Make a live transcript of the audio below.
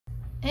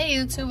Hey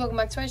YouTube, welcome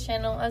back to our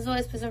channel. As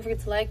always, please don't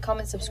forget to like,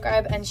 comment,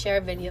 subscribe, and share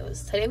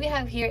videos. Today we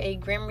have here a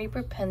Grim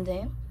Reaper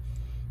pendant.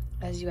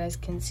 As you guys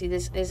can see,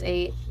 this is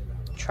a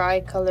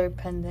tri-color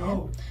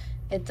pendant.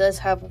 It does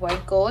have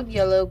white gold,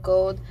 yellow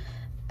gold,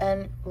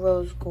 and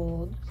rose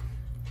gold.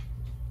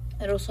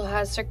 It also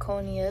has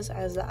zirconias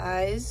as the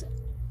eyes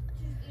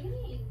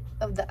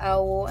of the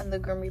owl and the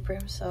Grim Reaper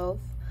himself.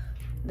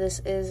 This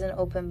is an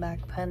open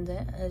back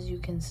pendant, as you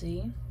can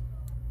see.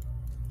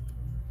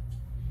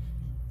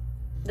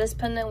 This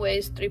pendant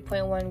weighs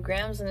 3.1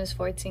 grams and is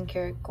 14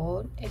 karat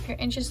gold. If you're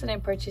interested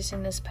in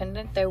purchasing this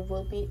pendant, there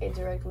will be a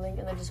direct link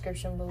in the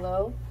description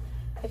below.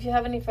 If you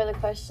have any further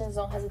questions,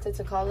 don't hesitate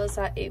to call us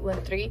at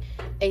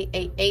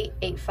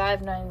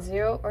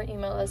 813-888-8590 or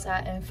email us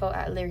at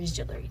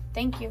info@larrysjewelry.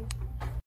 Thank you.